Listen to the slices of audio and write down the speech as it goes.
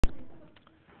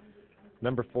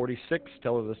Number 46,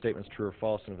 tell whether the statement's true or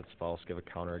false, and if it's false, give a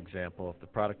counterexample. If the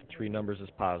product of three numbers is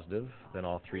positive, then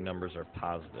all three numbers are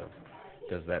positive.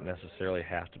 Does that necessarily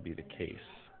have to be the case?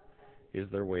 Is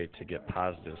there a way to get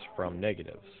positives from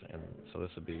negatives? And so this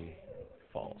would be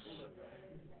false.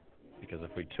 Because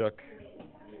if we took,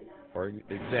 for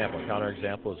example,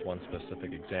 counterexample is one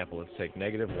specific example. Let's take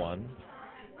 -1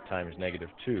 times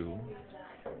 -2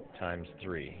 times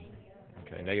 3.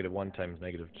 Okay, -1 times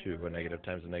 -2, a negative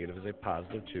times a negative is a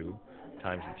 +2,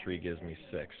 times the 3 gives me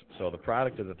 6. So the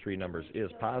product of the three numbers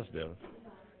is positive,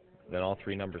 then all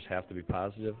three numbers have to be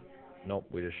positive? Nope,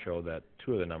 we just show that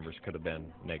two of the numbers could have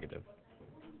been negative.